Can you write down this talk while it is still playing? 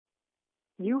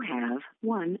You have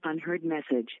one unheard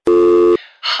message.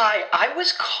 Hi, I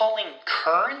was calling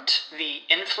Current, the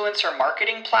influencer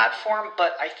marketing platform,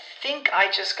 but I think I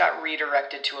just got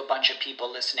redirected to a bunch of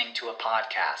people listening to a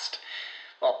podcast.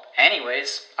 Well,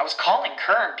 anyways, I was calling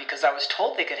Current because I was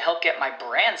told they could help get my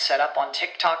brand set up on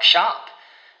TikTok Shop,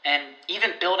 and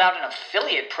even build out an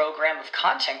affiliate program of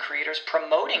content creators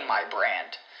promoting my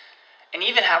brand, and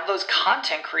even have those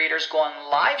content creators go on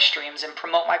live streams and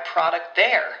promote my product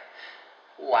there.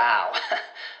 Wow,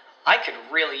 I could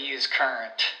really use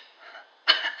Current.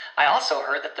 I also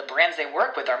heard that the brands they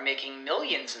work with are making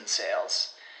millions in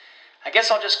sales. I guess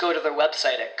I'll just go to their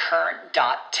website at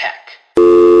current.tech.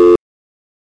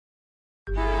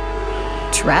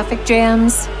 Traffic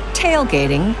jams,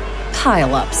 tailgating,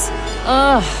 pileups.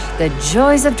 Ugh, the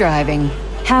joys of driving.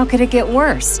 How could it get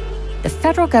worse? The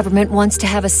federal government wants to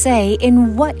have a say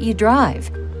in what you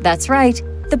drive. That's right.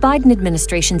 The Biden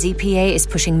administration's EPA is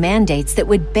pushing mandates that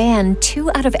would ban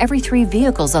 2 out of every 3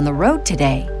 vehicles on the road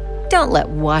today. Don't let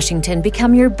Washington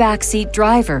become your backseat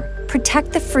driver.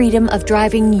 Protect the freedom of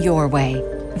driving your way.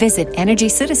 Visit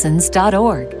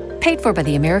EnergyCitizens.org. Paid for by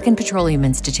the American Petroleum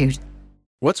Institute.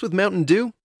 What's with Mountain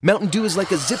Dew? Mountain Dew is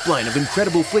like a zipline of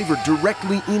incredible flavor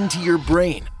directly into your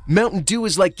brain. Mountain Dew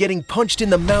is like getting punched in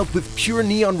the mouth with pure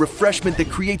neon refreshment that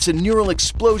creates a neural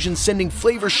explosion, sending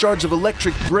flavor shards of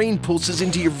electric brain pulses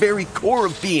into your very core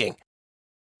of being.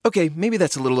 Okay, maybe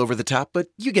that's a little over the top, but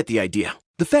you get the idea.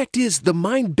 The fact is, the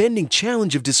mind-bending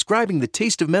challenge of describing the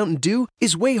taste of Mountain Dew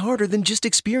is way harder than just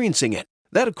experiencing it.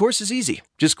 That, of course, is easy.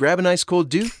 Just grab an ice cold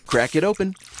Dew, crack it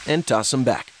open, and toss them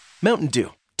back. Mountain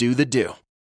Dew. Do the Dew.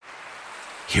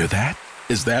 Hear that?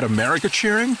 Is that America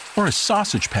cheering or a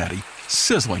sausage patty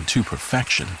sizzling to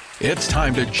perfection? It's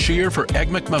time to cheer for Egg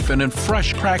McMuffin and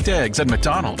fresh cracked eggs at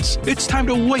McDonald's. It's time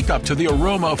to wake up to the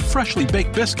aroma of freshly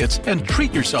baked biscuits and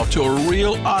treat yourself to a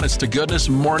real honest-to-goodness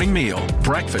morning meal.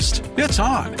 Breakfast, it's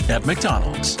on at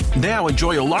McDonald's. Now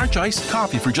enjoy a large iced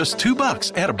coffee for just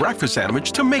 $2 and a breakfast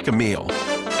sandwich to make a meal.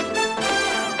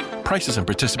 Prices and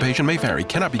participation may vary.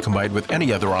 Cannot be combined with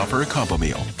any other offer or combo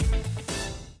meal.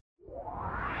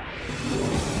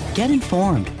 Get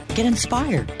informed, get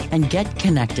inspired, and get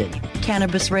connected.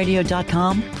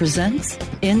 CannabisRadio.com presents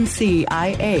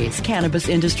NCIA's Cannabis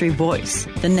Industry Voice.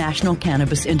 The National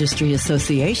Cannabis Industry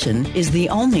Association is the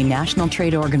only national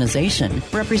trade organization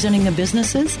representing the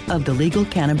businesses of the legal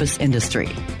cannabis industry.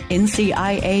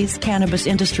 NCIA's Cannabis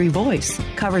Industry Voice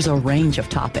covers a range of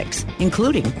topics,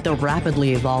 including the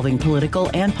rapidly evolving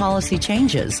political and policy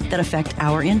changes that affect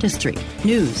our industry,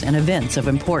 news and events of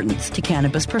importance to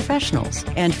cannabis professionals,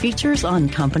 and features on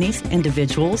companies,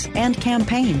 individuals, and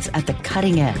campaigns at the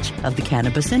cutting edge of the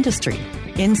cannabis industry.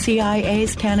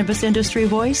 NCIA's Cannabis Industry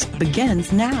Voice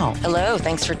begins now. Hello,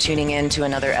 thanks for tuning in to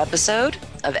another episode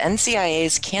of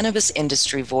NCIA's Cannabis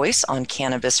Industry Voice on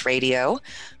Cannabis Radio.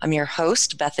 I'm your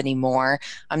host, Bethany Moore.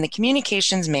 I'm the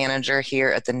Communications Manager here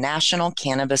at the National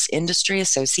Cannabis Industry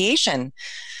Association.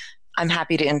 I'm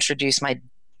happy to introduce my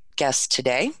guest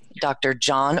today, Dr.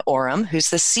 John Oram, who's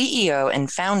the CEO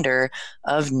and founder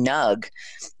of Nug.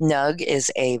 Nug is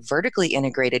a vertically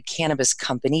integrated cannabis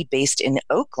company based in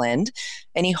Oakland,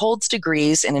 and he holds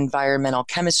degrees in environmental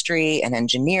chemistry and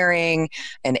engineering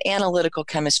and analytical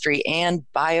chemistry and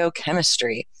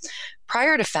biochemistry.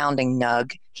 Prior to founding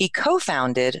Nug, he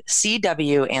co-founded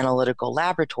CW Analytical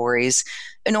Laboratories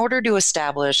in order to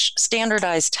establish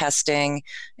standardized testing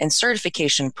and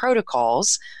certification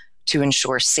protocols to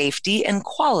ensure safety and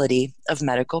quality of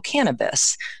medical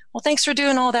cannabis. Well, thanks for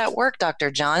doing all that work,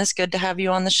 Dr. John. It's good to have you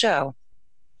on the show.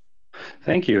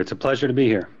 Thank you. It's a pleasure to be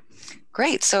here.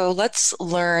 Great. So let's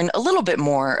learn a little bit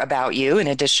more about you in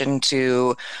addition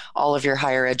to all of your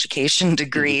higher education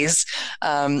degrees.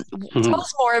 Tell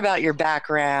us more about your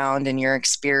background and your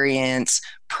experience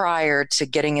prior to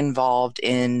getting involved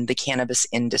in the cannabis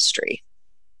industry.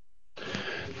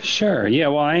 Sure. Yeah,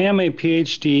 well, I am a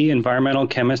PhD environmental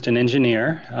chemist and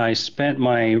engineer. I spent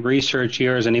my research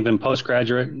years and even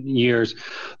postgraduate years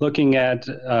looking at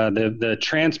the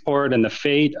transport and the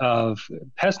fate of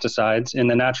pesticides in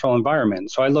the natural environment.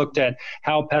 So I looked at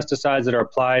how pesticides that are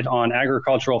applied on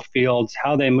agricultural fields,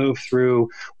 how they move through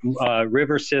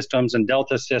river systems and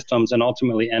delta systems and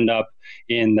ultimately end up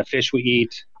in the fish we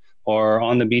eat or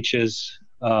on the beaches.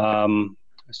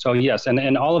 So yes,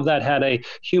 and all of that had a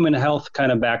human health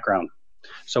kind of background.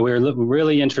 So we were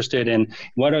really interested in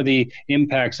what are the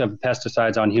impacts of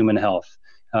pesticides on human health.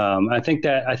 I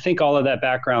think all of that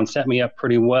background set me up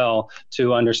pretty well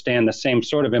to understand the same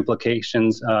sort of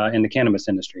implications in the cannabis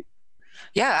industry.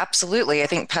 Yeah, absolutely. I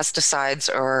think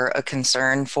pesticides are a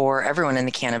concern for everyone in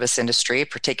the cannabis industry,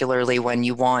 particularly when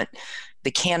you want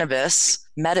the cannabis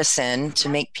medicine to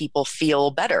make people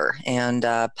feel better, and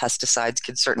pesticides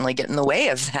could certainly get in the way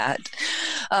of that.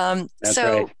 That's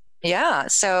right. Yeah,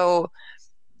 so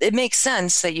it makes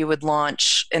sense that you would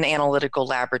launch an analytical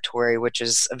laboratory, which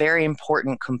is a very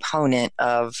important component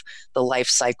of the life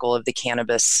cycle of the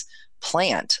cannabis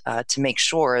plant, to make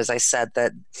sure, as I said,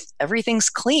 that everything's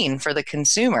clean for the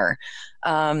consumer.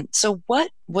 So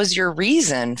what was your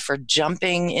reason for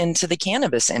jumping into the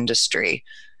cannabis industry?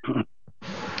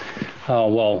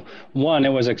 Oh, well, one, it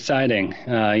was exciting,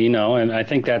 and I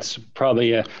think that's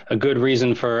probably a good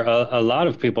reason for a lot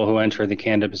of people who enter the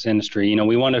cannabis industry.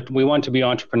 We want to be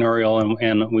entrepreneurial,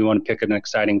 and we want to pick an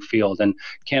exciting field, and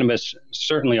cannabis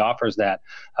certainly offers that.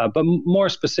 But more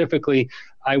specifically,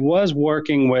 I was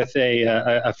working with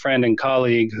a friend and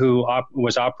colleague who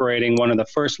was operating one of the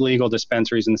first legal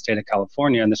dispensaries in the state of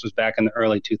California, and this was back in the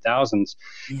early 2000s,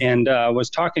 and was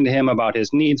talking to him about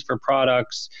his needs for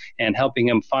products and helping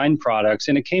him find products.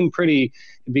 And it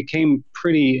became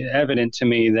pretty evident to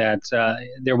me that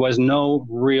there was no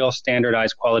real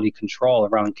standardized quality control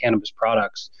around cannabis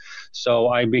products. So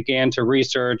I began to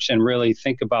research and really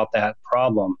think about that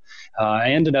problem. I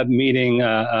ended up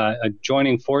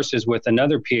joining forces with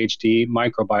another PhD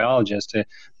microbiologist, a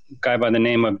guy by the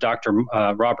name of Dr.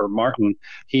 Robert Martin.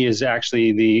 He is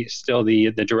actually still the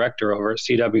director over at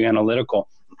CW Analytical.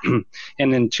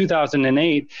 And in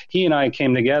 2008, he and I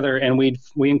came together and we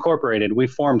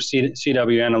formed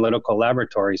CW Analytical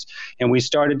Laboratories, and we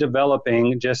started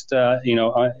developing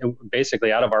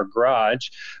basically out of our garage,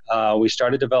 we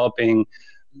started developing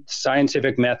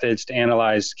scientific methods to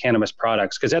analyze cannabis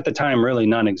products, because at the time really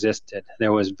none existed.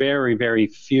 There was very, very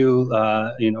few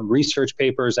research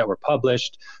papers that were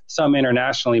published, some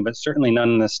internationally, but certainly none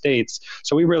in the States.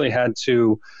 So we really had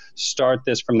to start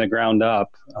this from the ground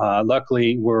up.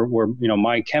 Luckily, we're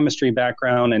my chemistry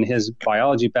background and his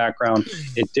biology background,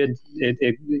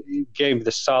 it gave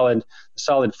the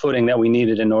solid footing that we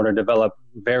needed in order to develop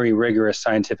very rigorous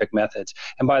scientific methods.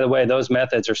 And by the way, those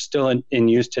methods are still in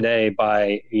use today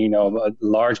by a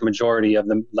large majority of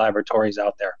the laboratories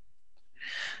out there.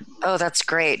 Oh, that's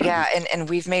great. Yeah. And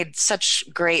we've made such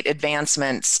great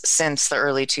advancements since the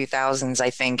early 2000s, I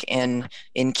think, in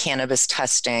cannabis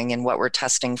testing and what we're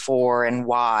testing for and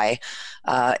why.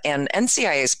 And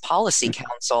NCIA's Policy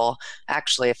Council,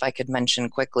 actually, if I could mention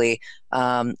quickly,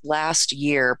 last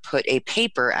year put a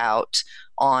paper out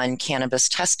on cannabis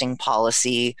testing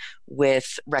policy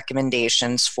with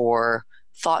recommendations for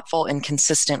thoughtful and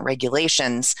consistent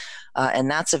regulations.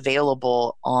 And that's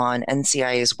available on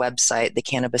NCIA's website,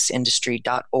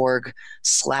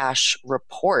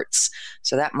 thecannabisindustry.org/reports.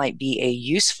 So that might be a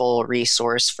useful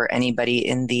resource for anybody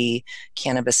in the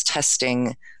cannabis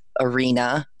testing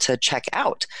arena to check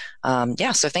out.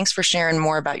 So thanks for sharing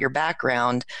more about your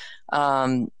background.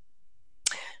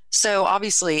 So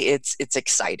obviously it's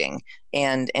exciting,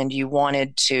 and you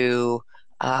wanted to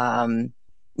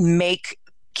make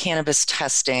cannabis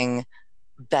testing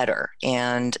better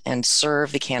and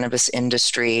serve the cannabis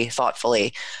industry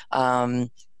thoughtfully.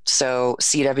 So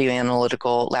CW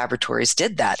Analytical Laboratories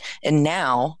did that. And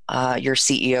now you're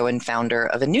CEO and founder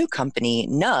of a new company,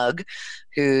 Nug,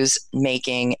 who's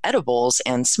making edibles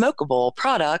and smokable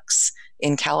products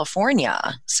in California.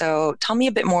 So tell me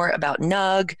a bit more about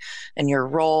Nug and your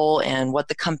role and what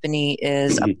the company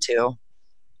is up to.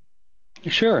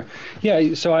 Sure.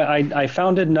 Yeah. So I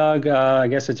founded Nug, I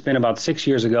guess it's been about 6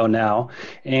 years ago now.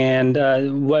 And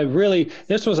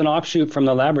this was an offshoot from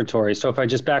the laboratory. So if I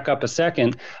just back up a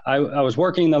second, I was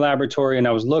working in the laboratory and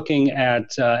I was looking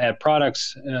at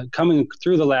products coming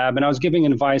through the lab, and I was giving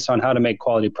advice on how to make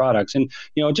quality products. And,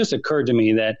 it just occurred to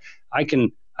me that I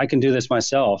can do this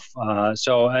myself.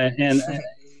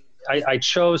 I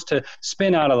chose to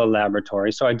spin out of the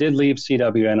laboratory. So I did leave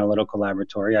CW Analytical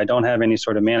Laboratory. I don't have any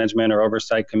sort of management or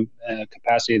oversight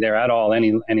capacity there at all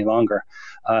any longer.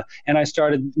 And I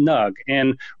started Nug.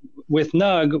 And with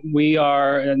Nug,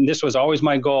 and this was always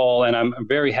my goal, and I'm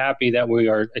very happy that we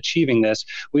are achieving this.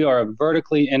 We are a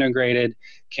vertically integrated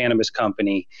cannabis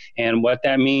company. And what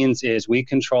that means is we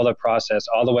control the process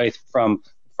all the way from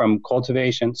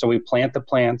cultivation. So we plant the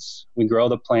plants, we grow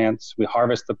the plants, we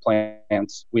harvest the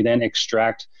plants, we then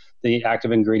extract the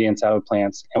active ingredients out of the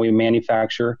plants, and we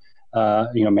manufactured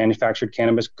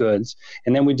cannabis goods.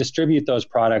 And then we distribute those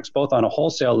products both on a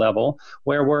wholesale level,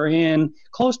 where we're in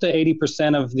close to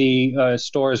 80% of the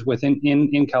stores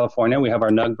in California. We have our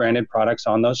Nug branded products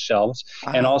on those shelves.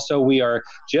 Wow. And also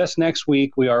just next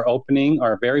week, we are opening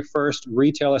our very first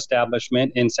retail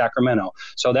establishment in Sacramento.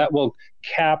 So that will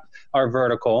cap our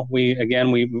vertical. We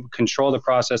control the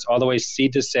process all the way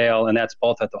seed to sale, and that's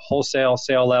both at the wholesale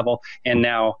sale level and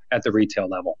now at the retail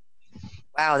level.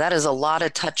 Wow, that is a lot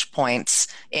of touch points.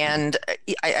 And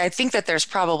I think that there's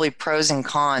probably pros and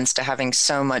cons to having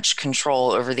so much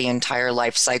control over the entire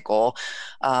life cycle.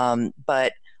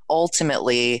 But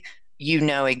ultimately, you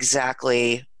know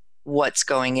exactly what's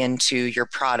going into your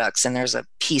products. And there's a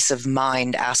peace of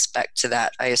mind aspect to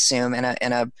that, I assume, and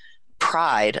a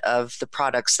pride of the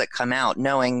products that come out,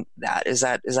 knowing that. Is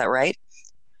that right?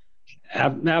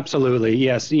 Absolutely,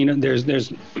 yes.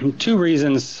 There's two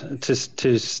reasons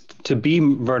to be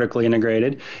vertically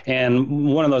integrated,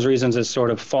 and one of those reasons is sort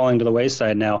of falling to the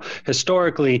wayside now.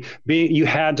 Historically, you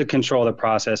had to control the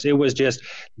process. It was just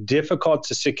difficult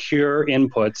to secure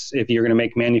inputs if you're going to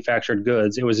make manufactured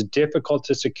goods. It was difficult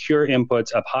to secure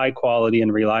inputs of high quality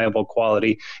and reliable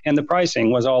quality, and the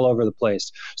pricing was all over the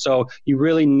place. So you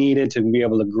really needed to be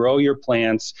able to grow your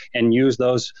plants and use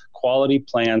those quality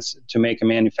plants to make a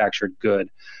manufactured good.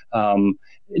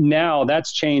 Now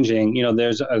that's changing.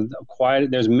 There's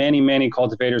many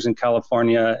cultivators in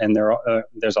California, and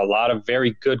there's a lot of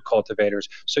very good cultivators.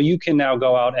 So you can now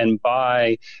go out and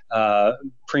buy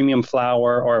premium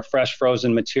flower or a fresh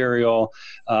frozen material,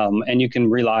 and you can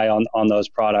rely on those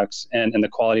products and the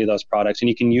quality of those products, and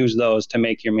you can use those to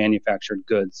make your manufactured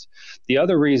goods. The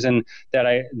other reason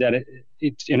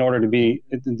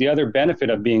the other benefit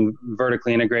of being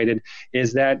vertically integrated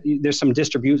is that there's some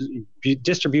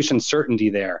distribution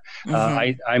certainty there.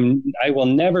 Mm-hmm. I will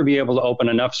never be able to open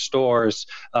enough stores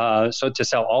so to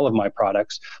sell all of my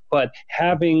products, but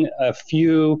having a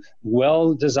few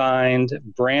well-designed,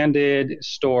 branded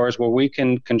stores where we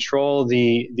can control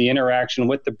the interaction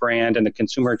with the brand and the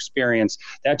consumer experience,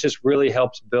 that just really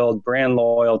helps build brand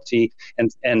loyalty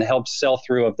and helps sell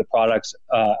through of the products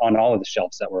on all of the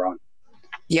shelves that we're on.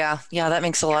 Yeah, that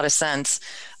makes a lot of sense.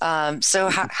 So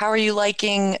how are you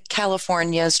liking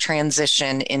California's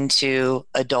transition into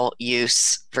adult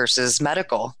use versus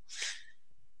medical?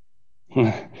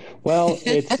 Well,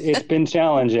 it's been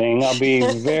challenging. I'll be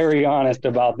very honest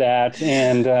about that.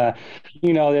 And,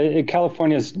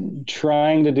 California's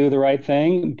trying to do the right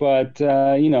thing, but,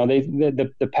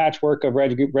 the patchwork of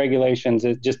regulations,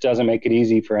 it just doesn't make it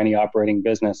easy for any operating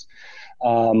business.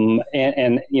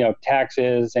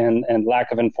 Taxes and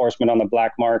lack of enforcement on the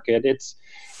black market. It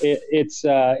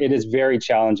is very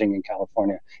challenging in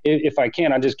California. If I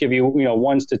can, I'll just give you,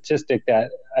 one statistic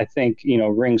that I think,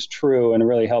 rings true and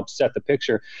really helps set the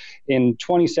picture. In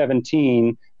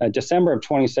 2017, December of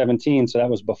 2017, so that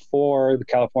was before the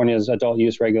California's adult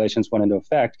use regulations went into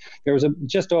effect, there was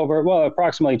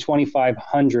approximately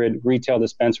 2,500 retail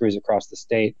dispensaries across the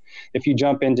state. If you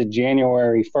jump into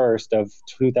January 1st of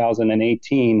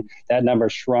 2018, that number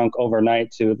shrunk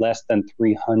overnight to less than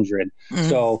 300. Mm-hmm.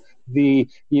 So the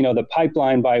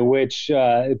pipeline by which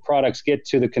products get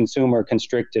to the consumer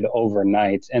constricted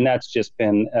overnight, and that's just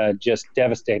been just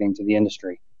devastating to the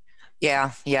industry.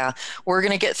 Yeah. We're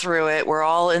going to get through it. We're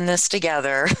all in this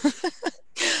together.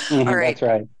 Mm-hmm, all right. That's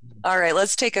right. All right.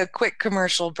 Let's take a quick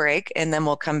commercial break, and then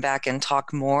we'll come back and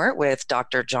talk more with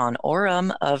Dr. John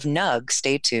Oram of NUG.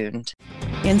 Stay tuned.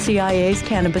 NCIA's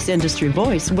Cannabis Industry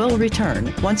Voice will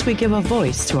return once we give a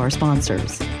voice to our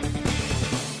sponsors.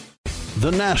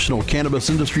 The National Cannabis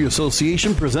Industry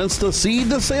Association presents the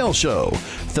Seed to Sale Show,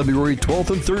 February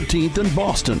 12th and 13th in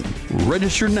Boston.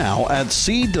 Register now at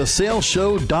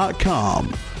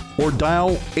seedtosaleshow.com or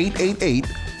dial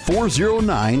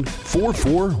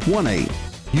 888-409-4418.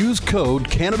 Use code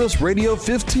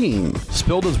CannabisRadio15,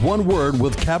 spelled as one word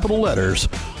with capital letters,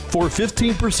 for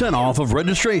 15% off of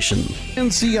registration.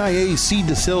 NCIA Seed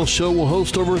to Sale Show will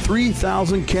host over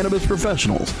 3,000 cannabis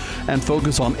professionals and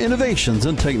focus on innovations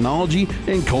in technology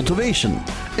and cultivation,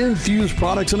 infused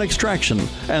products and extraction,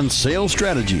 and sales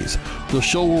strategies. The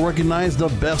show will recognize the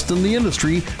best in the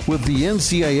industry with the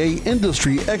NCIA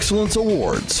Industry Excellence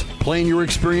Awards. Plan your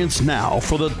experience now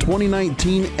for the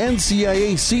 2019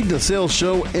 NCIA Seed to Sale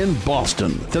Show in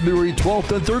Boston, February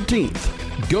 12th and 13th.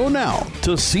 Go now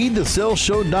to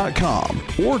seedtosaleshow.com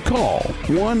or call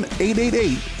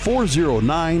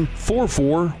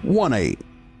 1-888-409-4418.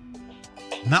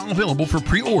 Now available for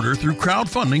pre-order through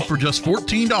crowdfunding for just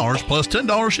 $14 plus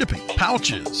 $10 shipping.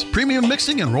 Pouches, premium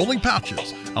mixing and rolling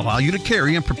pouches, allow you to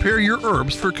carry and prepare your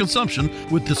herbs for consumption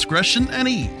with discretion and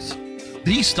ease.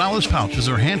 These stylish pouches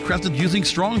are handcrafted using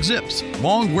strong zips,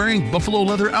 long-wearing buffalo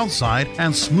leather outside,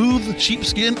 and smooth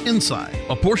sheepskin inside.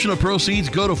 A portion of proceeds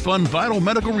go to fund vital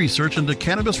medical research into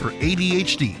cannabis for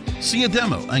ADHD. See a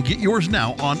demo and get yours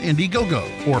now on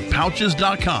Indiegogo or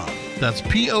pouches.com. That's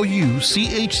POUCHZ.com.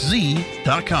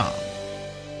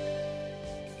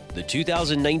 The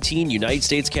 2019 United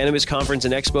States Cannabis Conference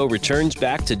and Expo returns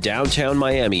back to downtown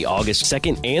Miami August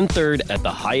 2nd and 3rd at the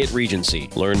Hyatt Regency.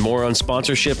 Learn more on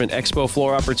sponsorship and expo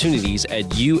floor opportunities at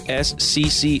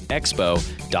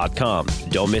usccexpo.com.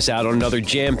 Don't miss out on another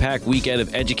jam-packed weekend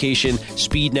of education,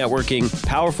 speed networking,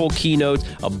 powerful keynotes,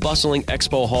 a bustling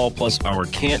expo hall, plus our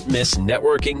can't-miss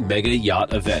networking mega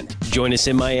yacht event. Join us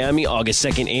in Miami August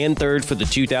 2nd and 3rd for the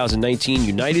 2019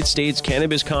 United States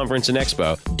Cannabis Conference and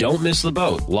Expo. Don't miss the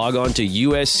boat. Log on to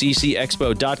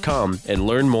usccexpo.com and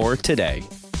learn more today.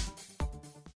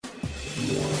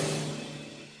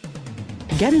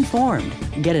 Get informed,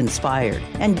 get inspired,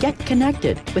 and get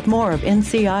connected with more of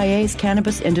NCIA's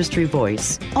Cannabis Industry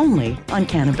Voice, only on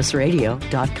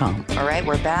CannabisRadio.com. All right,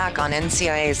 we're back on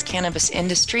NCIA's Cannabis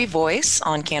Industry Voice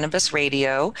on Cannabis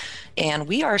Radio, and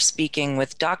we are speaking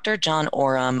with Dr. John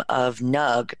Oram of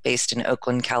NUG, based in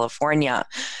Oakland, California.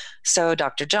 So,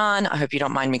 Dr. John, I hope you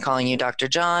don't mind me calling you Dr.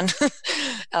 John.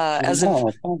 As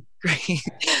a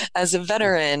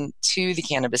veteran to the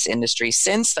cannabis industry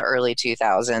since the early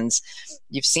 2000s,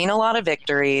 you've seen a lot of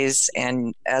victories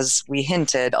and, as we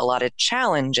hinted, a lot of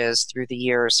challenges through the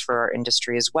years for our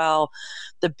industry as well.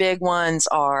 The big ones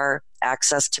are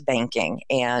access to banking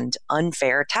and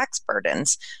unfair tax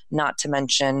burdens, not to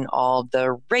mention all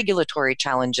the regulatory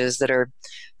challenges that are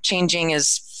changing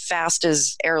as fast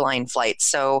as airline flights.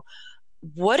 So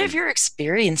what have your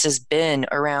experiences been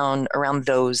around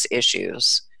those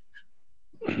issues?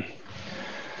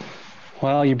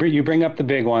 Well, you bring up the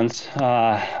big ones.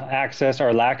 Access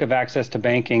or lack of access to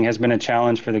banking has been a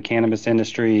challenge for the cannabis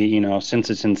industry, since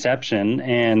its inception,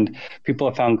 and people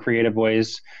have found creative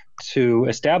ways to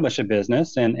establish a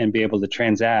business and be able to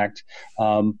transact.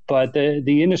 But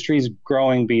the industry is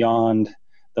growing beyond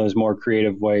those more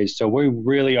creative ways. So we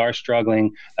really are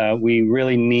struggling. We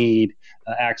really need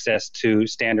access to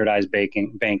standardized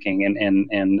banking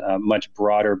and much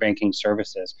broader banking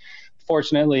services.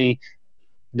 Fortunately,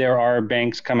 there are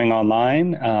banks coming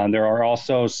online. There are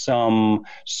also some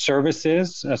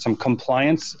services, some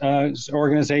compliance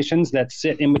organizations that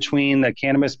sit in between the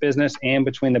cannabis business and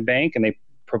between the bank, and they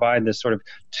provide this sort of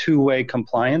two-way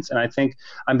compliance. And I think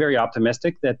I'm very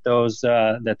optimistic that those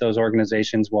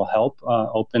organizations will help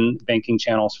open banking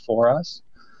channels for us.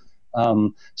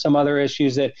 Some other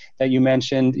issues that you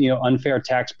mentioned, unfair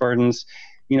tax burdens.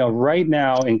 Right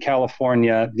now in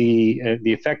California, the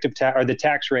effective tax, or the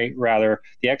tax rate rather,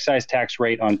 the excise tax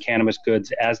rate on cannabis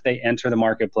goods as they enter the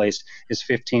marketplace is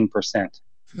 15%.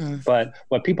 But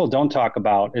what people don't talk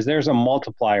about is there's a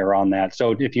multiplier on that.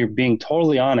 So if you're being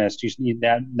totally honest,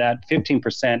 that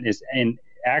 15% is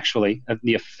actually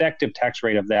the effective tax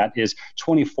rate of that is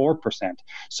 24%.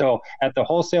 So at the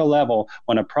wholesale level,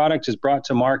 when a product is brought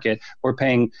to market, we're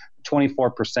paying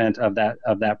 24% of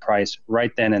that price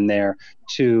right then and there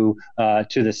to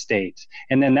the state,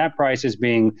 and then that price is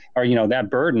that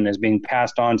burden is being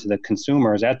passed on to the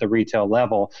consumers at the retail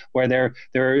level, where they're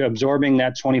absorbing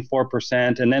that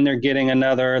 24%, and then they're getting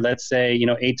another, let's say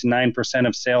 8 to 9%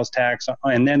 of sales tax,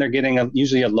 and then they're getting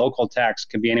usually a local tax,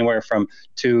 could be anywhere from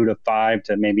 2 to 5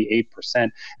 to maybe 8%. I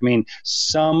mean,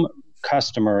 some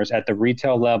customers at the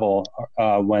retail level,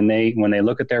 when they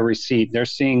look at their receipt, they're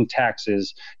seeing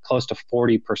taxes close to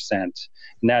 40%, and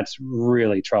that's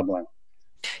really troubling.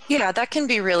 Yeah, that can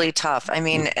be really tough. I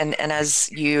mean, and as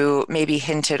you maybe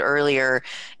hinted earlier,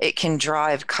 it can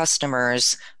drive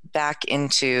customers back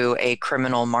into a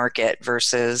criminal market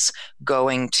versus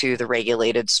going to the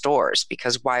regulated stores,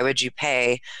 because why would you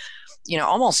pay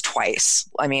almost twice?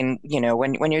 I mean,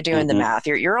 when you're doing the math,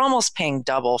 you're almost paying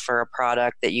double for a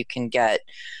product that you can get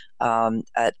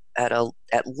at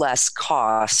less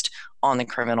cost on the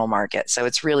criminal market. So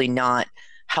it's really not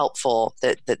helpful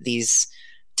that these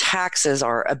taxes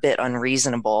are a bit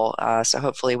unreasonable. So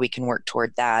hopefully we can work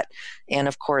toward that. And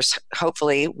of course,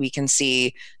 hopefully we can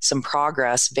see some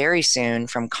progress very soon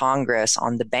from Congress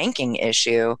on the banking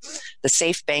issue. The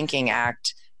Safe Banking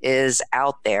Act is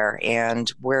out there,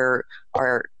 and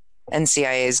our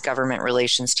NCIA's government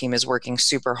relations team is working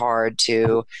super hard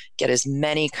to get as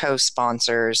many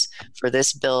co-sponsors for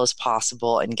this bill as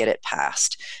possible and get it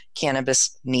passed.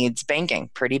 Cannabis needs banking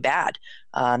pretty bad,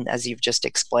 as you've just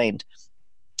explained.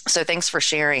 So thanks for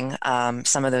sharing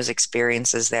some of those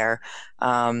experiences there.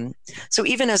 So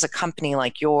even as a company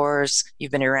like yours,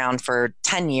 you've been around for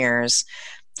 10 years,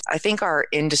 I think our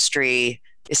industry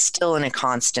is still in a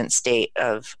constant state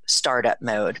of startup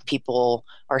mode. People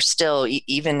are still,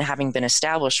 even having been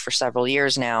established for several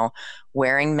years now,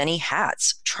 wearing many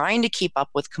hats, trying to keep up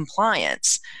with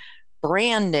compliance,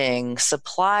 branding,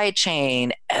 supply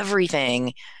chain,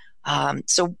 everything.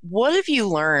 So what have you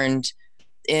learned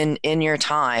in your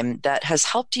time that has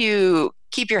helped you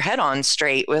keep your head on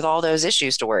straight with all those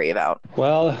issues to worry about?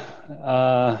 Well,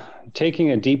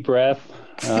 taking a deep breath,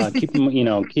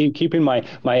 keeping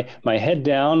my head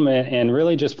down and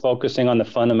really just focusing on the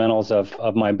fundamentals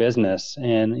of my business.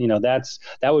 And,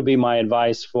 that would be my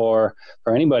advice for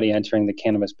anybody entering the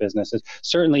cannabis business. Is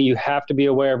certainly you have to be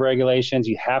aware of regulations,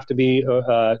 you have to be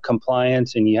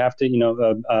compliant, and you have to,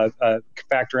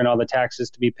 factor in all the taxes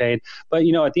to be paid. But,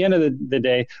 at the end of the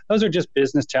day, those are just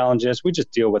business challenges. We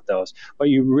just deal with those. What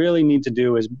you really need to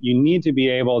do is you need to be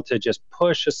able to just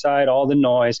push aside all the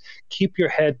noise, keep your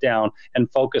head down, and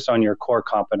focus on your core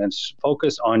competence,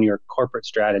 focus on your corporate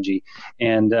strategy.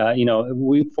 And,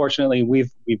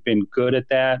 we've been good at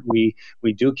that. We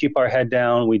do keep our head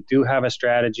down. We do have a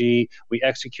strategy. We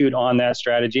execute on that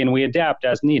strategy, and we adapt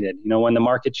as needed. When the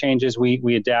market changes,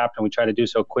 we adapt, and we try to do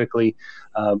so quickly.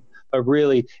 But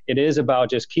really, it is about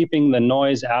just keeping the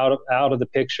noise out of the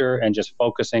picture and just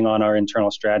focusing on our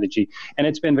internal strategy. And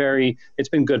it's been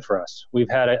good for us. We've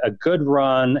had a good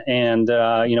run, and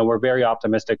we're very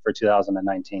optimistic for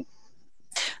 2019.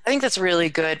 I think that's really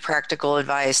good practical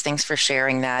advice. Thanks for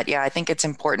sharing that. Yeah, I think it's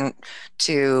important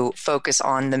to focus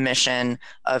on the mission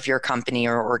of your company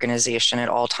or organization at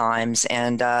all times,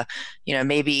 and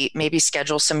maybe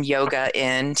schedule some yoga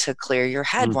in to clear your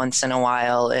head once in a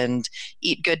while, and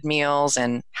eat good meals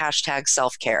and #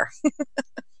 self-care.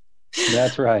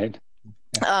 That's right.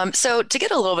 So to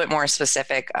get a little bit more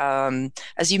specific,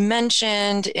 as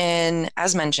mentioned in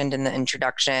the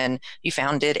introduction, you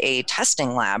founded a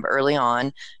testing lab early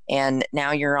on, and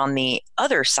now you're on the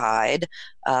other side,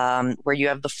 where you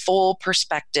have the full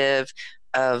perspective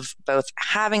of both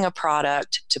having a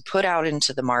product to put out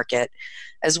into the market,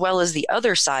 as well as the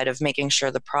other side of making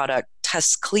sure the product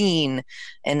tests clean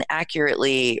and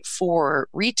accurately for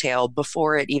retail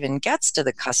before it even gets to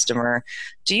the customer.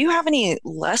 Do you have any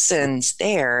lessons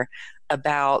there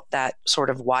about that sort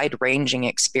of wide-ranging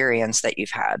experience that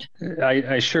you've had?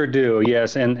 I sure do,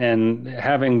 yes. And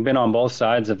having been on both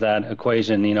sides of that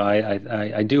equation,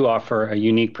 I do offer a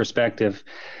unique perspective.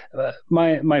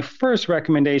 My first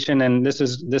recommendation, and this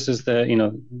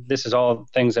is all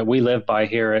things that we live by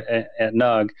here at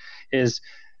NUG, is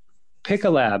pick a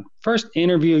lab. First,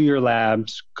 interview your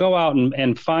labs. Go out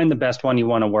and find the best one you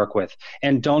want to work with,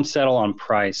 and don't settle on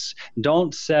price.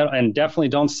 Definitely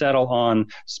don't settle on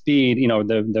speed.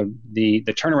 The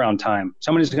turnaround time.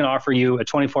 Somebody's going to offer you a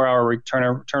 24-hour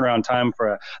turnaround time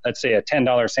for let's say a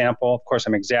 $10 sample. Of course,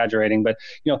 I'm exaggerating, but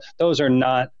those are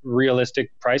not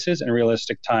realistic prices and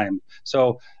realistic time.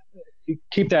 So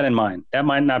keep that in mind. That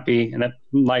might not be, and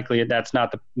likely that's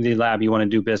not the lab you want to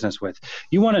do business with.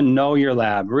 You want to know your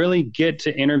lab, really get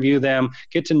to interview them,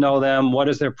 get to know them. What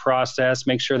is their process?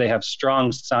 Make sure they have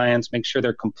strong science, make sure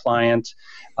they're compliant.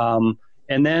 And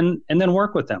then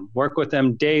work with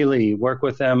them daily, work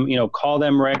with them, call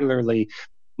them regularly.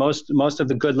 Most of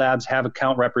the good labs have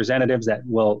account representatives that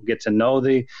will get to know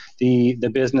the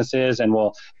businesses and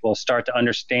will start to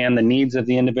understand the needs of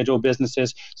the individual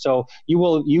businesses. So you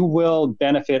will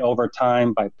benefit over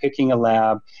time by picking a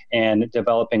lab and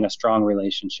developing a strong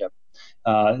relationship.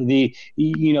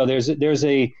 There's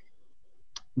a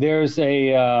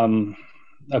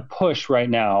push right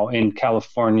now in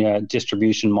California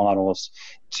distribution models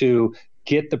to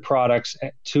get the products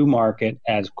to market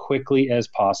as quickly as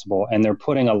possible. And they're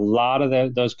putting a lot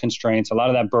of those constraints, a lot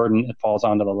of that burden falls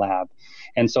onto the lab.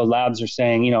 And so labs are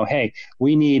saying, hey,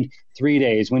 we need 3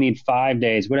 days, we need 5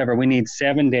 days, whatever. We need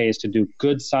 7 days to do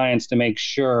good science to make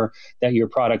sure that your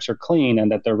products are clean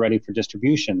and that they're ready for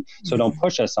distribution. So don't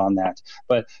push us on that.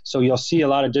 But so you'll see a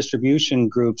lot of distribution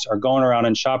groups are going around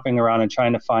and shopping around and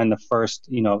trying to find the first,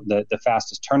 the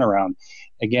fastest turnaround.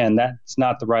 Again, that's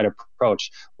not the right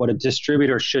approach. What a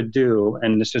distributor should do,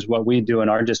 and this is what we do in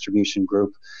our distribution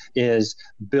group, is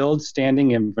build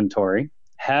standing inventory,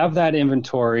 have that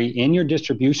inventory in your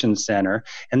distribution center,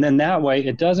 and then that way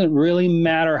it doesn't really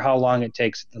matter how long it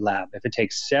takes at the lab. If it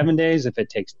takes 7 days, if it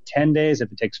takes 10 days,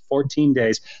 if it takes 14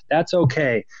 days, that's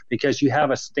okay, because you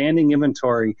have a standing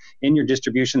inventory in your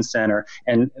distribution center,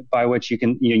 and by which you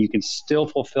can still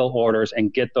fulfill orders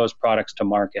and get those products to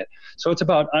market. So it's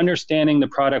about understanding the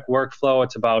product workflow.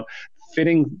 It's about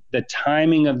fitting the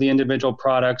timing of the individual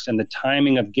products and the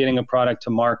timing of getting a product to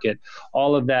market.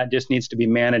 All of that just needs to be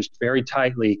managed very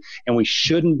tightly, and we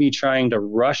shouldn't be trying to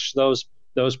rush those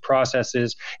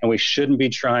processes, and we shouldn't be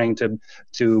trying to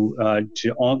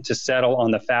settle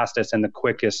on the fastest and the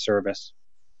quickest service.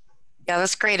 Yeah,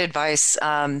 that's great advice.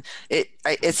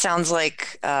 It sounds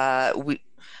like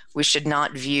we should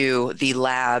not view the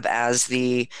lab as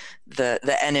the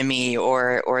enemy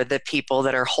or the people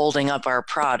that are holding up our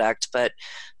product, but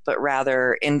but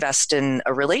rather invest in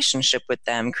a relationship with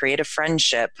them, create a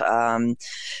friendship,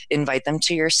 invite them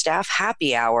to your staff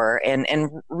happy hour, and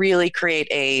really create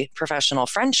a professional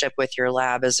friendship with your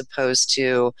lab, as opposed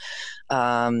to,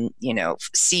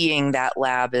 seeing that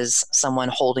lab as someone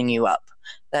holding you up.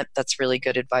 That's really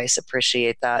good advice.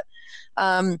 Appreciate that.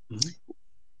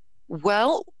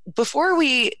 Well, before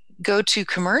we go to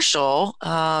commercial,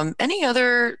 any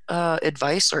other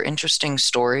advice or interesting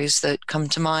stories that come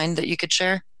to mind that you could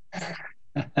share?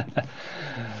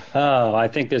 Oh, I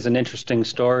think there's an interesting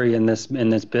story in this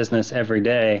business every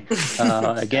day.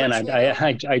 Again,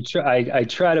 I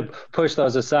try to push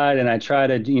those aside, and I try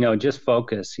to just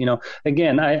focus.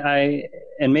 Again,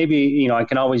 and maybe I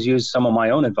can always use some of my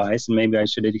own advice, and maybe I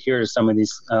should adhere to some of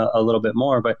these a little bit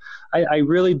more. But I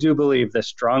really do believe the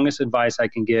strongest advice I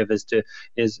can give is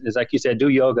like you said, do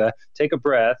yoga, take a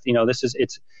breath.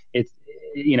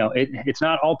 It's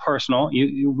not all personal.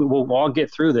 We'll all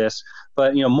get through this,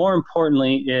 but more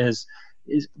importantly is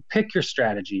pick your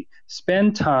strategy.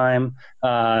 Spend time.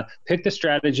 Pick the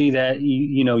strategy that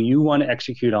you want to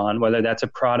execute on, whether that's a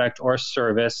product or a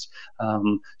service.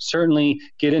 Certainly,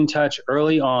 get in touch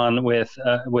early on with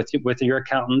your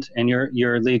accountant and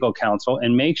your legal counsel,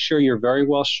 and make sure you're very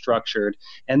well structured.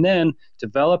 And then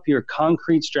develop your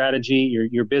concrete strategy,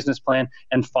 your business plan,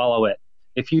 and follow it.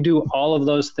 If you do all of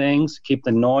those things, keep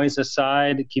the noise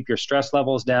aside, keep your stress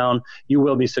levels down, you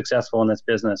will be successful in this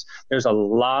business. There's a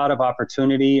lot of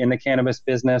opportunity in the cannabis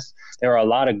business. There are a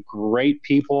lot of great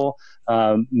people.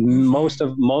 Most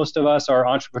of us are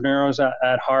entrepreneurs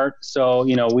at heart. So,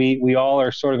 we all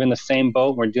are sort of in the same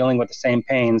boat. We're dealing with the same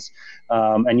pains.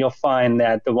 And you'll find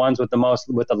that the ones with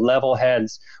the level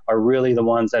heads are really the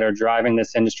ones that are driving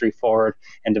this industry forward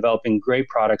and developing great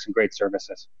products and great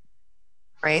services.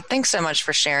 Great. Thanks so much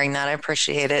for sharing that. I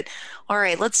appreciate it. All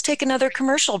right, let's take another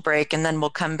commercial break, and then we'll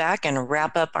come back and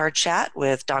wrap up our chat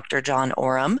with Dr. John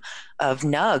Oram of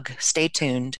NUG. Stay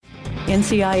tuned.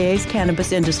 NCIA's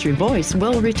Cannabis Industry Voice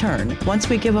will return once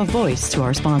we give a voice to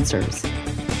our sponsors.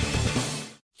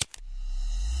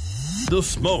 The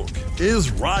smoke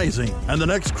is rising, and the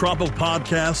next crop of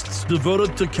podcasts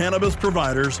devoted to cannabis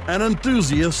providers and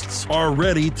enthusiasts are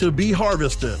ready to be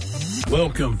harvested.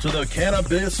 Welcome to the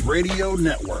Cannabis Radio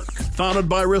Network, founded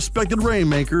by respected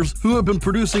rainmakers who have been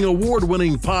producing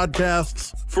award-winning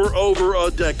podcasts for over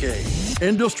a decade.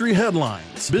 Industry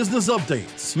headlines, business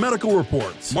updates, medical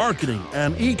reports, marketing,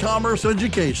 and e-commerce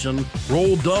education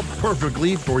rolled up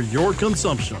perfectly for your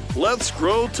consumption. Let's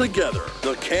grow together.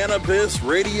 The Cannabis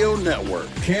Radio Network,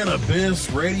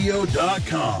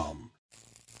 CannabisRadio.com.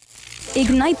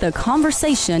 Ignite the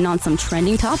conversation on some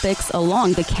trending topics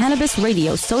along the Cannabis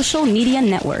Radio social media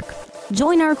network.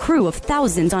 Join our crew of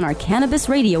thousands on our Cannabis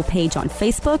Radio page on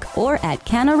Facebook or at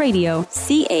Canna Radio,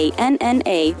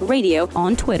 CANNA Radio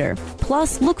on Twitter.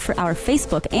 Plus, look for our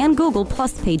Facebook and Google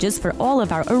Plus pages for all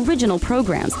of our original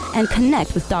programs and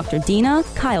connect with Dr. Dina,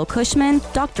 Kyle Cushman,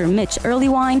 Dr. Mitch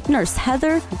Earlywine, Nurse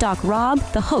Heather, Doc Rob,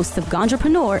 the hosts of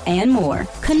Ganjapreneur, and more.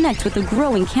 Connect with the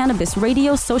growing Cannabis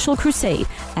Radio social crusade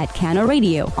at Canna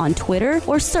Radio on Twitter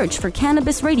or search for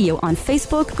Cannabis Radio on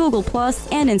Facebook, Google Plus,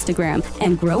 and Instagram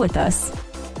and grow with us.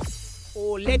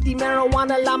 Oh, let the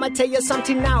marijuana llama tell you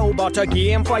something now about a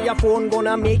game for your phone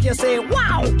gonna make you say,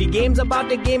 wow! The game's about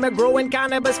the game of growing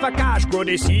cannabis for cash. Grow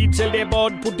the seed, sell the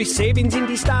bud, put the savings in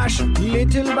the stash.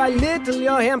 Little by little,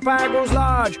 your empire grows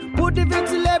large. Put the big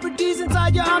celebrities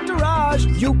inside your entourage.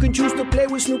 You can choose to play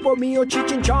with Snoop or me or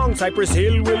Cheech and Chong, Cypress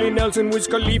Hill, Willie Nelson, Wiz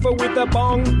Khalifa with a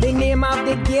bong. The name of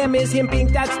the game is Hemp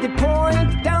Inc., that's the point.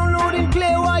 Download and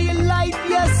play while you light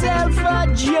yourself a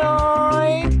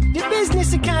joint. The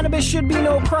business of cannabis should be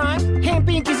no crime. Hemp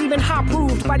Inc. is even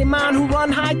hot-proofed by the man who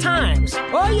run High Times.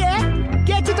 Oh yeah?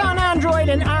 Get it on Android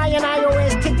and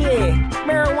iOS today.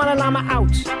 Marijuana llama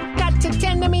out. Got to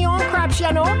tend to me own crops,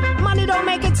 you know. Money don't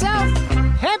make itself.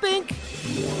 Hemp Inc.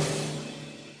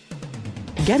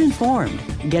 Get informed,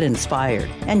 get inspired,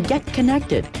 and get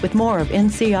connected with more of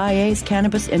NCIA's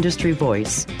Cannabis Industry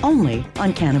Voice, only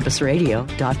on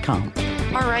CannabisRadio.com.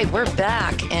 All right, we're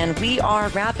back, and we are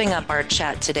wrapping up our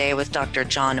chat today with Dr.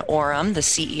 John Oram, the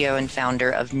CEO and founder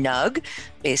of NUG,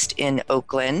 based in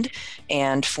Oakland,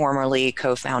 and formerly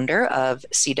co-founder of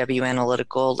CW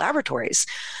Analytical Laboratories.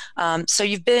 So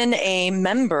you've been a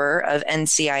member of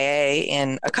NCIA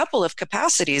in a couple of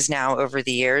capacities now over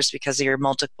the years because of your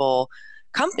multiple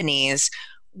companies.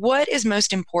 What is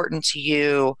most important to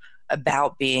you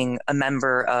about being a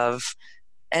member of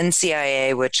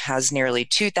NCIA, which has nearly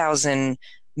 2,000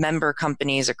 member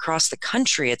companies across the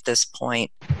country at this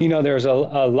point? There's a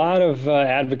lot of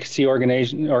advocacy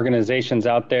organizations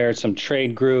out there, some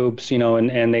trade groups,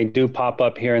 and they do pop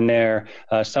up here and there.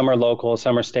 Some are local,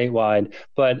 some are statewide.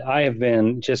 But I have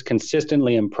been just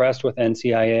consistently impressed with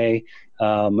NCIA.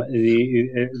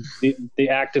 The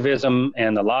activism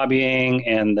and the lobbying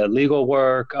and the legal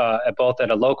work, both at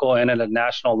a local and at a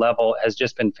national level, has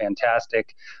just been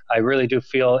fantastic. I really do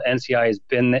feel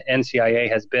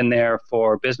NCIA has been there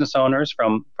for business owners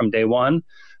from day one.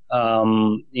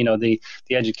 The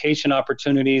education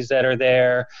opportunities that are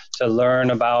there to learn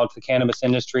about the cannabis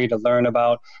industry, to learn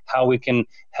about how we can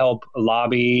help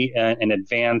lobby and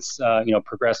advance,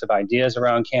 progressive ideas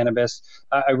around cannabis.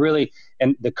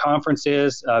 And the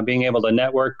conferences, being able to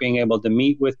network, being able to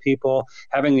meet with people,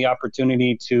 having the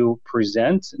opportunity to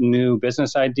present new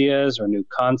business ideas or new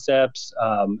concepts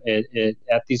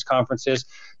at these conferences,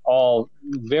 all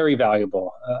very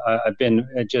valuable. I've been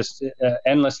just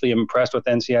endlessly impressed with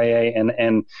NCIA,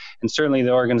 and certainly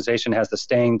the organization has the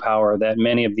staying power that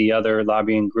many of the other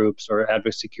lobbying groups or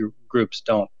advocacy groups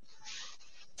don't.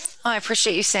 I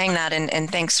appreciate you saying that,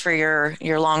 and thanks for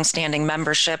your longstanding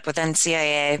membership with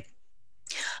NCIA.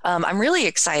 I'm really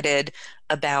excited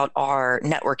about our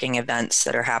networking events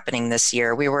that are happening this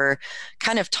year. We were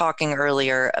kind of talking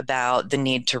earlier about the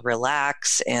need to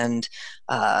relax and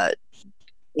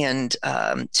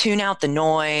tune out the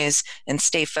noise and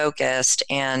stay focused.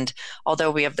 And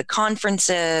although we have the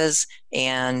conferences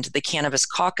and the cannabis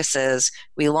caucuses,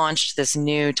 we launched this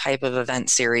new type of event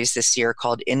series this year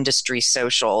called Industry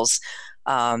Socials.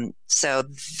 So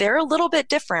they're a little bit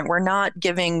different. We're not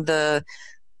giving the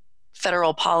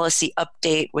federal policy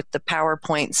update with the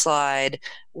PowerPoint slide.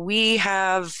 We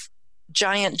have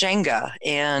giant Jenga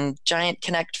and giant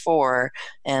Connect 4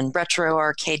 and retro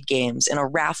arcade games and a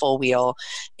raffle wheel.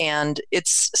 And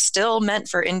it's still meant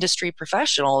for industry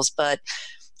professionals, but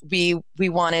we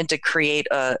wanted to create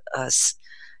an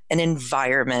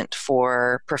environment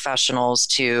for professionals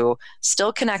to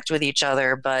still connect with each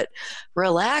other, but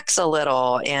relax a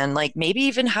little and maybe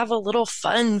even have a little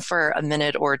fun for a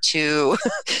minute or two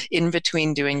in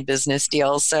between doing business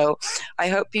deals. So I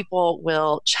hope people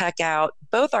will check out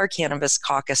both our Cannabis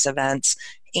Caucus events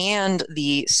and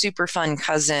the super fun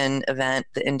cousin event,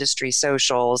 the Industry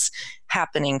Socials,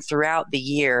 happening throughout the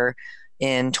year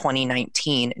in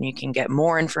 2019. And you can get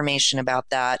more information about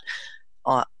that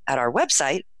at our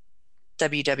website,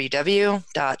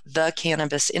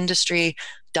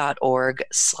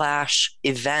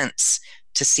 www.thecannabisindustry.org/events,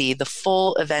 to see the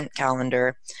full event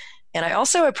calendar. And I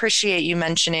also appreciate you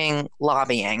mentioning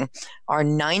lobbying. Our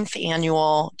 9th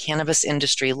annual Cannabis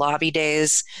Industry Lobby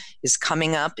Days is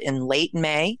coming up in late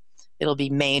May. It'll be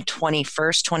May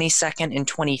 21st, 22nd, and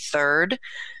 23rd.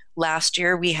 Last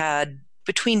year, we had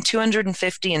between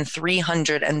 250 and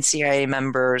 300 NCIA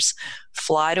members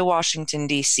fly to Washington,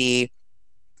 D.C.,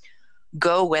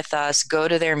 go with us, go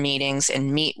to their meetings,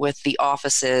 and meet with the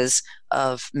offices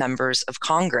of members of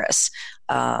Congress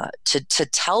to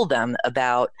tell them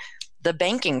about the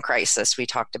banking crisis we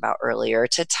talked about earlier,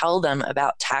 to tell them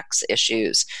about tax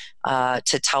issues,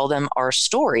 to tell them our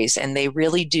stories. And they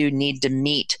really do need to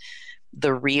meet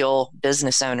the real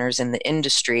business owners in the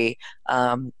industry.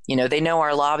 They know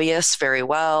our lobbyists very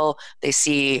well. They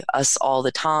see us all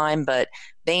the time, but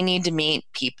they need to meet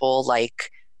people like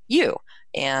you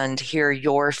and hear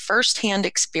your firsthand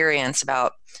experience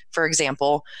about, for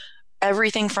example,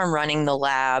 everything from running the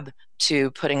lab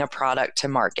to putting a product to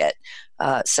market.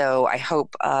 So I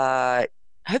hope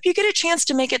you get a chance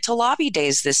to make it to Lobby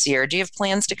Days this year. Do you have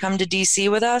plans to come to DC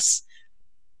with us?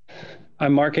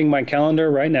 I'm marking my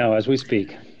calendar right now as we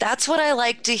speak. That's what I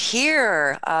like to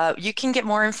hear. You can get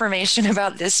more information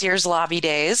about this year's Lobby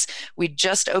Days. We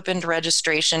just opened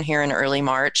registration here in early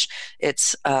March.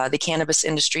 It's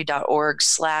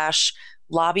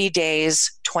thecannabisindustry.org/Lobby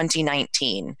Days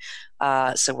 2019.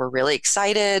 So we're really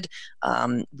excited.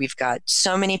 We've got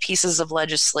so many pieces of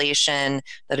legislation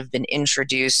that have been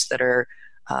introduced that are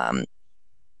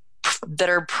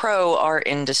pro our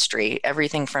industry,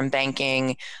 everything from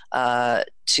banking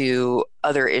to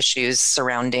other issues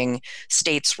surrounding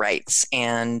states' rights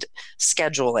and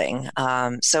scheduling.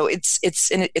 So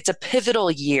it's a pivotal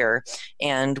year,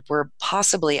 and we're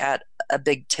possibly at a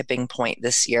big tipping point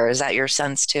this year. Is that your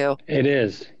sense too? It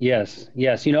is. Yes.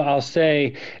 I'll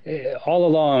say all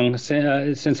along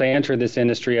since I entered this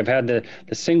industry, I've had the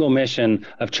single mission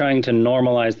of trying to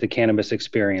normalize the cannabis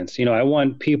experience. I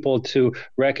want people to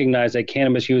recognize that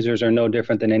cannabis users are no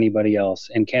different than anybody else,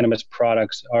 and cannabis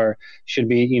products should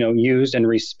be used and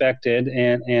respected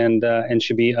and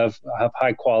should be of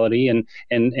high quality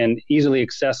and easily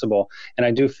accessible. And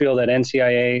I do feel that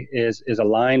NCIA is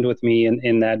aligned with me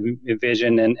in that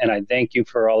vision, and I thank you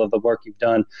for all of the work you've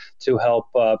done to help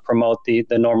promote the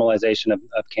normalization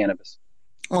of cannabis.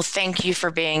 Well, thank you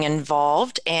for being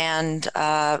involved. And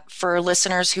for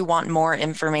listeners who want more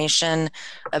information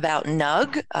about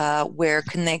Nug, where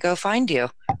can they go find you?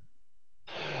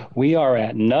 We are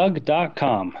at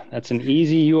nug.com. That's an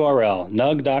easy URL,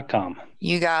 nug.com.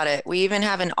 You got it. We even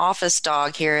have an office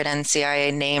dog here at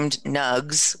NCIA named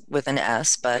Nugs with an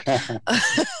S, but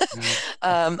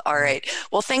all right.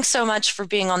 Well, thanks so much for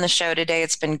being on the show today.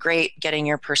 It's been great getting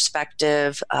your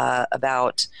perspective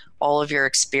about all of your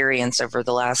experience over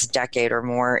the last decade or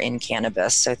more in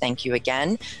cannabis. So thank you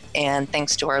again. And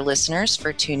thanks to our listeners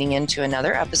for tuning in to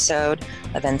another episode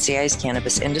of NCIA's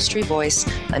Cannabis Industry Voice.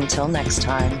 Until next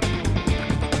time.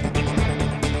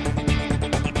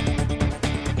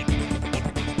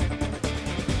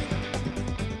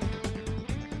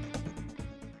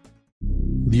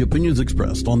 The opinions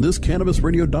expressed on this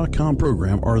CannabisRadio.com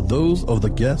program are those of the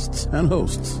guests and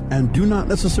hosts and do not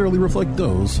necessarily reflect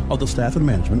those of the staff and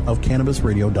management of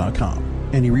CannabisRadio.com.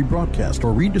 Any rebroadcast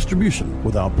or redistribution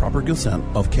without proper consent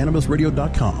of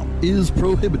CannabisRadio.com is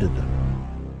prohibited.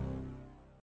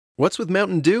 What's with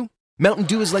Mountain Dew? Mountain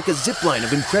Dew is like a zipline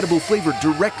of incredible flavor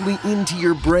directly into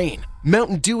your brain.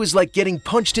 Mountain Dew is like getting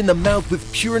punched in the mouth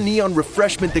with pure neon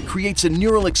refreshment that creates a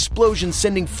neural explosion,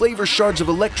 sending flavor shards of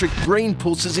electric brain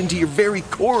pulses into your very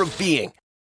core of being.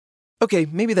 Okay,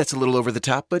 maybe that's a little over the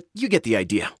top, but you get the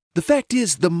idea. The fact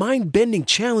is, the mind-bending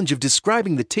challenge of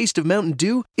describing the taste of Mountain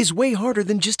Dew is way harder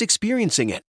than just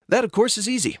experiencing it. That, of course, is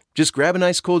easy. Just grab an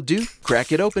ice cold Dew,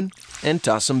 crack it open, and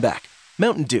toss them back.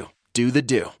 Mountain Dew. Do the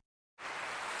Dew.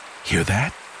 Hear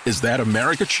that? Is that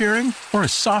America cheering or a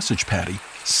sausage patty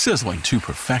sizzling to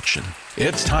perfection?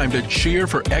 It's time to cheer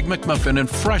for Egg McMuffin and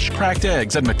fresh cracked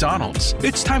eggs at McDonald's.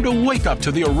 It's time to wake up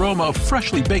to the aroma of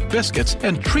freshly baked biscuits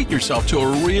and treat yourself to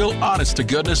a real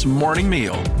honest-to-goodness morning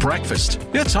meal. Breakfast.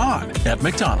 It's on at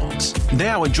McDonald's.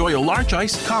 Now enjoy a large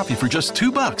iced coffee for just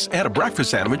 $2 and a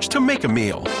breakfast sandwich to make a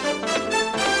meal.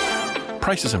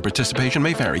 Prices and participation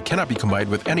may vary. Cannot be combined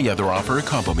with any other offer or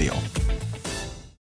combo meal.